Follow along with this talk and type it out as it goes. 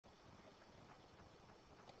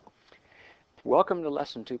Welcome to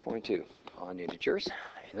lesson 2.2 on integers.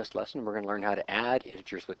 In this lesson, we're going to learn how to add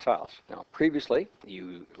integers with tiles. Now, previously,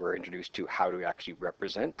 you were introduced to how to actually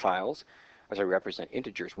represent represent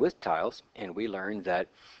integers with tiles, and we learned that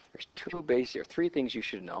there's three things you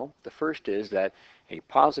should know. The first is that a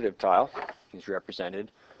positive tile is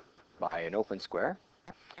represented by an open square.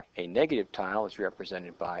 A negative tile is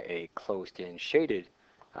represented by a closed-in shaded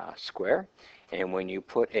square, and when you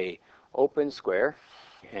put a open square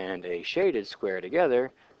and a shaded square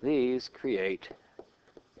together, these create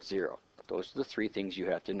 0. Those are the three things you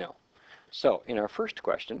have to know. So in our first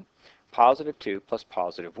question, positive 2 plus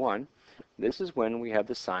positive 1, this is when we have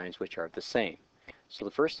the signs which are the same. So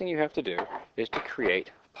the first thing you have to do is to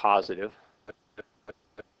create positive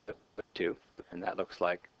 2, and that looks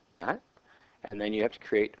like that. And then you have to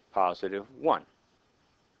create positive 1.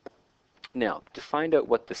 Now, to find out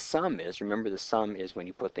what the sum is, remember the sum is when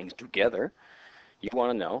you put things together, you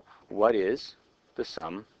want to know what is the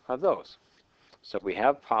sum of those. So we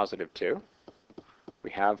have positive 2,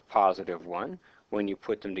 we have positive 1. When you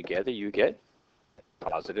put them together, you get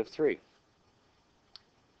positive 3.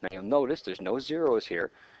 Now you'll notice there's no zeros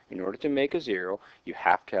here. In order to make a 0, you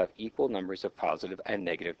have to have equal numbers of positive and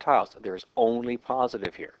negative tiles. There's only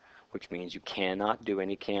positive here, which means you cannot do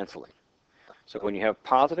any canceling. So when you have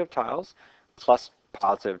positive tiles plus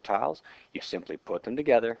positive tiles, you simply put them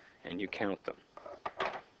together and you count them.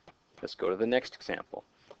 Let's go to the next example.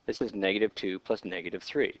 This is negative 2 plus negative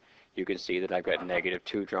 3. You can see that I've got negative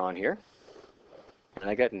 2 drawn here, and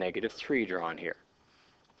I got negative 3 drawn here.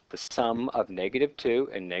 The sum of negative 2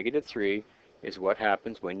 and negative 3 is what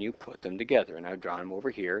happens when you put them together. And I've drawn them over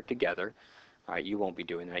here together. You won't be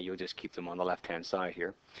doing that. You'll just keep them on the left-hand side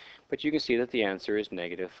here. But you can see that the answer is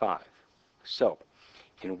negative 5. So,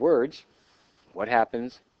 in words, what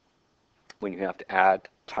happens when you have to add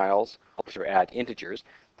tiles or add integers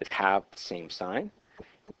that have the same sign?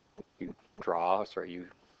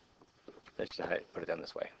 Let's put it down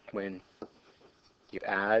this way. When you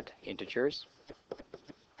add integers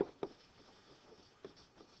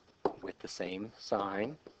with the same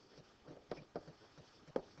sign,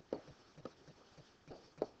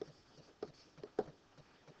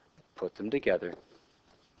 put them together,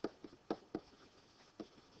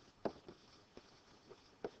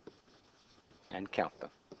 and count them.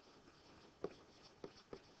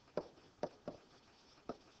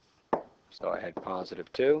 So I had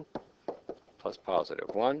positive 2 plus positive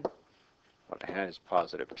 1. What I had is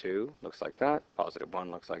positive 2 looks like that, positive 1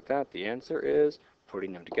 looks like that. The answer is,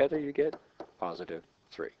 putting them together, you get positive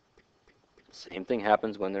 3. Same thing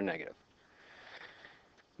happens when they're negative.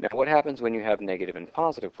 Now what happens when you have negative and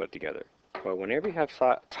positive put together? Well, whenever you have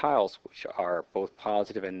tiles which are both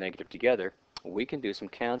positive and negative together, we can do some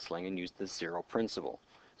canceling and use the zero principle.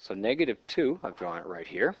 So negative 2, I've drawn it right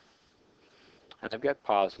here, and I've got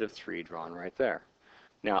positive 3 drawn right there.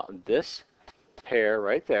 Now this pair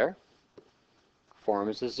right there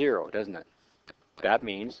forms a 0, doesn't it? That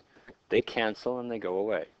means they cancel and they go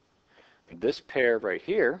away. This pair right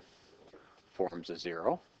here forms a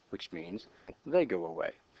 0, which means they go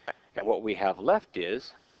away. And what we have left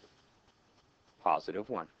is positive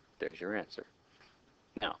 1. There's your answer.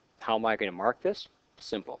 Now, how am I going to mark this?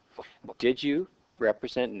 Simple. Did you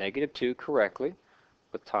represent negative 2 correctly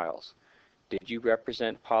with tiles? Did you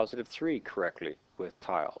represent positive 3 correctly with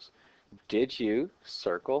tiles? Did you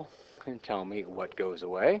circle and tell me what goes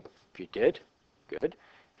away? If you did, good.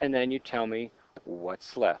 And then you tell me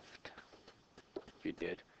what's left. If you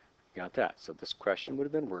did, you got that. So this question would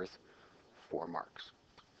have been worth 4 marks.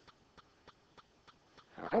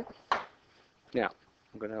 All right. Now,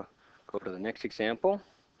 I'm going to go to the next example.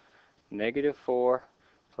 Negative 4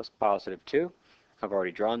 plus positive 2. I've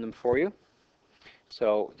already drawn them for you.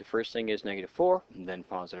 So the first thing is negative 4, and then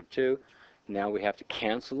positive 2. Now we have to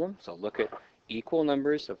cancel them. So look at equal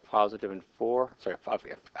numbers of positive and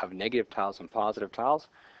of negative tiles and positive tiles.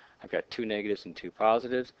 I've got 2 negatives and 2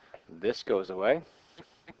 positives. This goes away,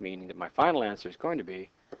 meaning that my final answer is going to be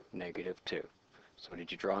negative 2. So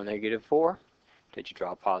did you draw negative 4? Did you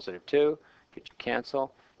draw positive 2? Did you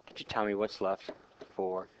cancel? Did you tell me what's left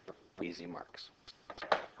for easy marks?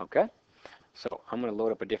 Okay, so I'm going to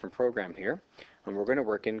load up a different program here, and we're going to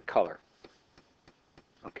work in color.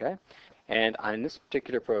 Okay, and on this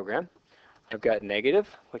particular program, I've got negative,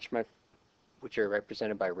 which are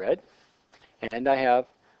represented by red, and I have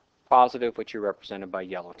positive, which are represented by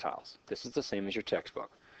yellow tiles. This is the same as your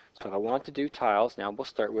textbook. So if I want to do tiles, now we'll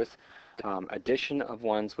start with addition of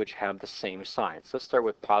ones which have the same sign. So let's start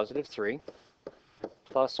with positive 3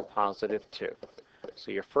 plus positive 2.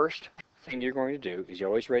 So your first thing you're going to do is you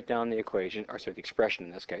always write down the equation, or sorry, the expression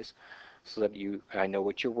in this case, so that I know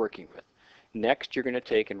what you're working with. Next, you're going to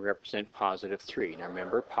take and represent positive 3. Now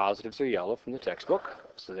remember, positives are yellow from the textbook,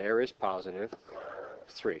 so there is positive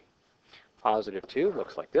 3. Positive 2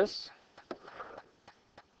 looks like this.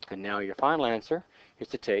 And now your final answer is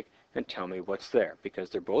to take and tell me what's there. Because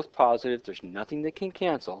they're both positive, there's nothing that can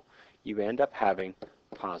cancel, you end up having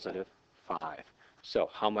positive 5. So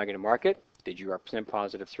how am I going to mark it? Did you represent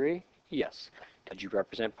positive 3? Yes. Did you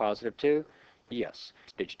represent positive 2? Yes.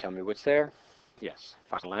 Did you tell me what's there? Yes.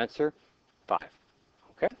 Final answer, 5.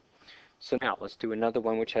 Okay? So now let's do another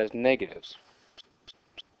one which has negatives.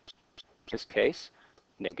 In this case,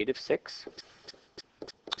 negative 6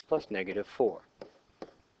 plus negative 4.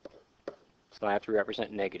 So I have to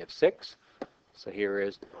represent negative 6. So here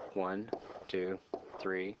is 1, 2,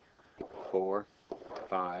 3, 4,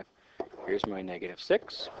 5. Here's my negative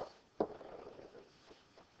 6.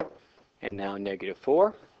 And now negative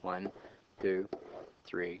 4. 1, 2,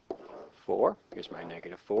 3, 4. Here's my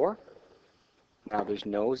negative 4. Now there's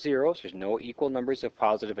no zeros. There's no equal numbers of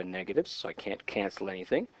positive and negatives, so I can't cancel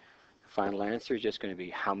anything. The final answer is just going to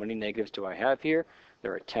be how many negatives do I have here?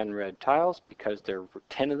 There are 10 red tiles. Because there are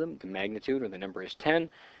 10 of them, the magnitude or the number is 10.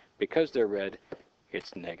 Because they're red,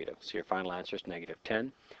 it's negative. So your final answer is negative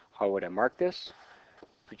 10. How would I mark this?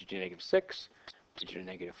 Did you do negative 6? Did you do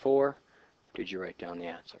negative 4? Did you write down the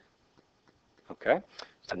answer? Okay.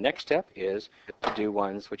 So the next step is to do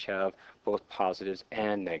ones which have both positives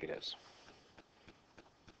and negatives.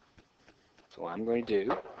 So I'm going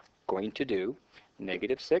to do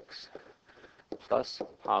negative 6 plus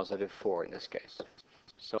positive 4 in this case.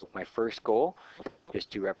 So my first goal is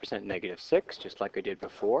to represent negative 6, just like I did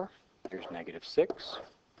before. Here's negative 6.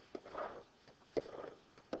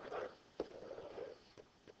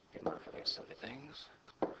 Come on, these silly things.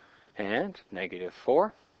 And negative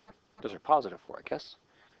 4. Those are positive 4, I guess.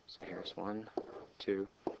 So here's 1, 2,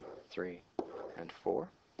 3, and 4.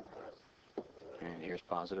 And here's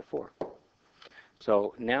positive 4.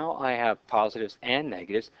 So now I have positives and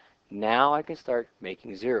negatives. Now I can start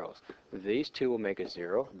making zeros. These two will make a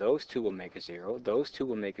 0, those two will make a 0, those two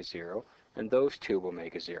will make a 0, and those two will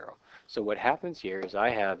make a 0. So what happens here is I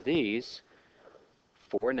have these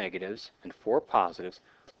 4 negatives and 4 positives,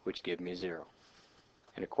 which give me 0.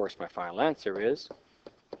 And of course my final answer is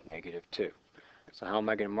negative 2. So how am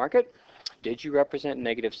I going to mark it? Did you represent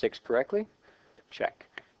negative 6 correctly? Check.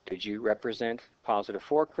 Did you represent positive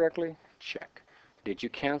 4 correctly? Check. Did you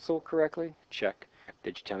cancel correctly? Check.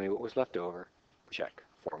 Did you tell me what was left over? Check.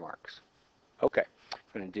 4 marks. Okay.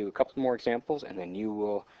 I'm going to do a couple more examples and then you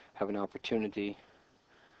will have an opportunity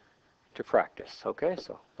to practice. Okay,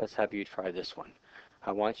 so let's have you try this one.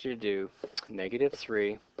 I want you to do negative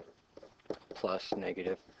 3 plus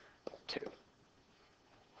negative 2.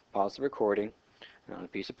 Pause the recording, and on a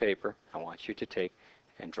piece of paper, I want you to take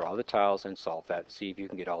and draw the tiles and solve that. See if you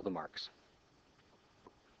can get all the marks.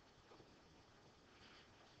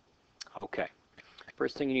 Okay.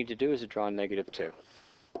 First thing you need to do is to draw negative 2.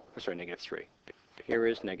 Sorry, negative 3. Here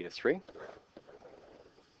is negative 3.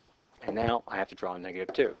 And now I have to draw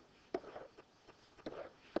negative 2.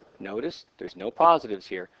 Notice there's no positives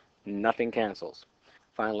here. Nothing cancels.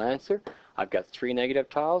 Final answer, I've got 3 negative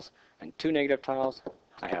tiles and 2 negative tiles.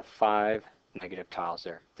 I have 5 negative tiles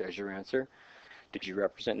there. There's your answer. Did you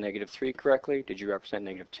represent negative 3 correctly? Did you represent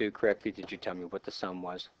negative 2 correctly? Did you tell me what the sum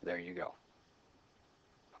was? There you go.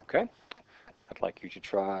 Okay. I'd like you to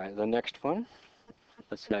try the next one.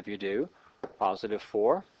 Let's have you do positive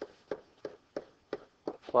 4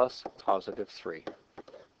 plus positive 3.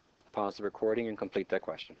 Pause the recording and complete that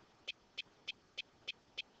question.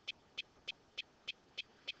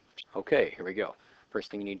 Okay, here we go.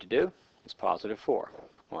 First thing you need to do is positive 4.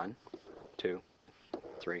 1, 2,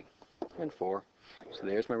 3, and 4. So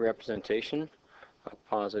there's my representation of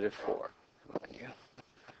positive 4.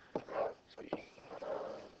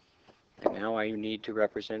 And now I need to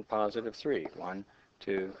represent positive 3. 1,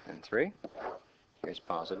 2, and 3. Here's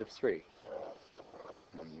positive 3.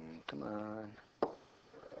 Come on.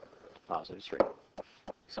 Positive 3.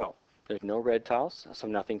 So there's no red tiles, so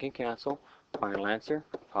nothing can cancel. Final answer,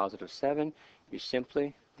 positive 7. You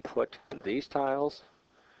simply put these tiles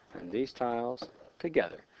and these tiles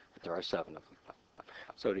together. There are 7 of them.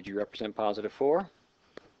 So did you represent positive 4?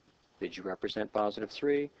 Did you represent positive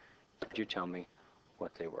 3? Did you tell me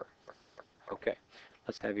what they were? Okay,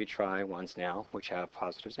 let's have you try ones now which have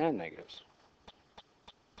positives and negatives.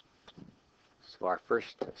 So our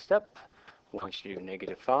first step, I want you to do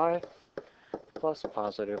negative 5 plus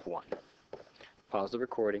positive 1. Pause the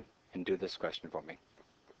recording and do this question for me.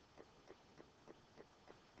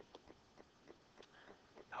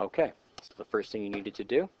 Okay, so the first thing you needed to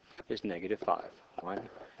do is negative 5. 1,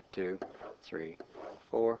 2, 3,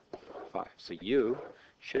 4, 5. So you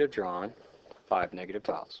should have drawn 5 negative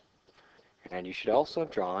tiles. And you should also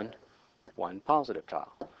have drawn 1 positive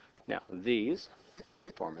tile. Now, these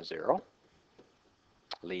form a 0,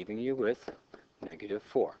 leaving you with negative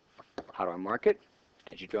 4. How do I mark it?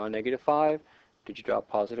 Did you draw negative 5? Did you draw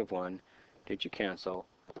positive 1? Did you cancel?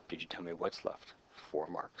 Did you tell me what's left? 4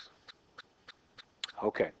 marks.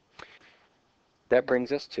 Okay. That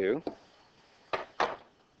brings us to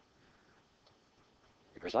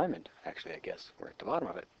your assignment. Actually, I guess we're at the bottom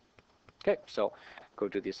of it. Okay, so go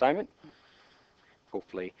do the assignment.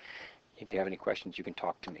 Hopefully, if you have any questions, you can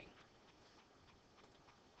talk to me.